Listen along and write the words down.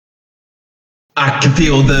I can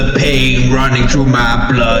feel the pain running through my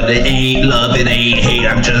blood. It ain't love, it ain't hate,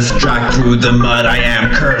 I'm just dragged through the mud. I am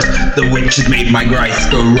cursed, the witch has made my grace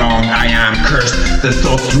go wrong. I am cursed, the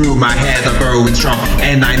thoughts through my head are growing strong.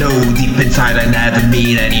 And I know deep inside I never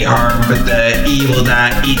mean any harm, but the evil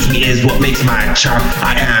that eats me is what makes my charm.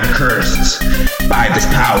 I am cursed by this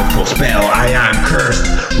powerful spell. I am cursed,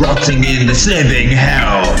 rotting in this living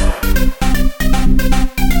hell.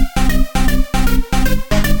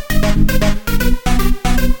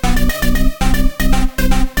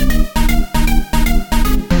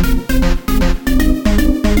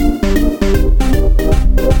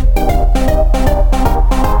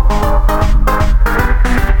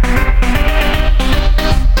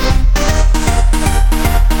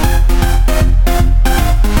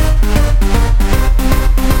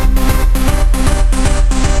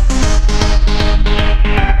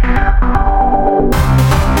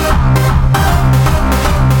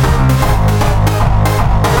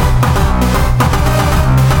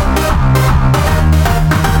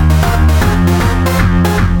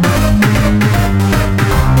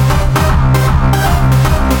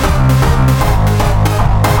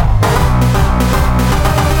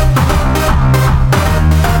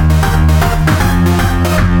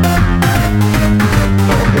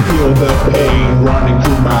 The pain running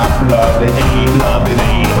through my blood. It ain't love, it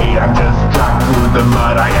ain't hate, I'm just dragged through the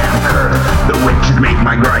mud. I am cursed, the witches make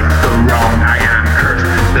my grace go wrong. I am cursed,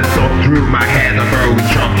 the thoughts through my head are growing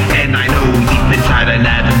strong. And I know deep inside I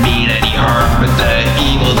never mean any harm, but the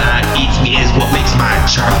evil that eats me is what makes my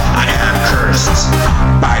charm. I am cursed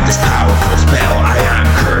by this powerful spell. I am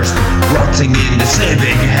cursed, rotting in this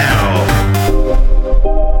living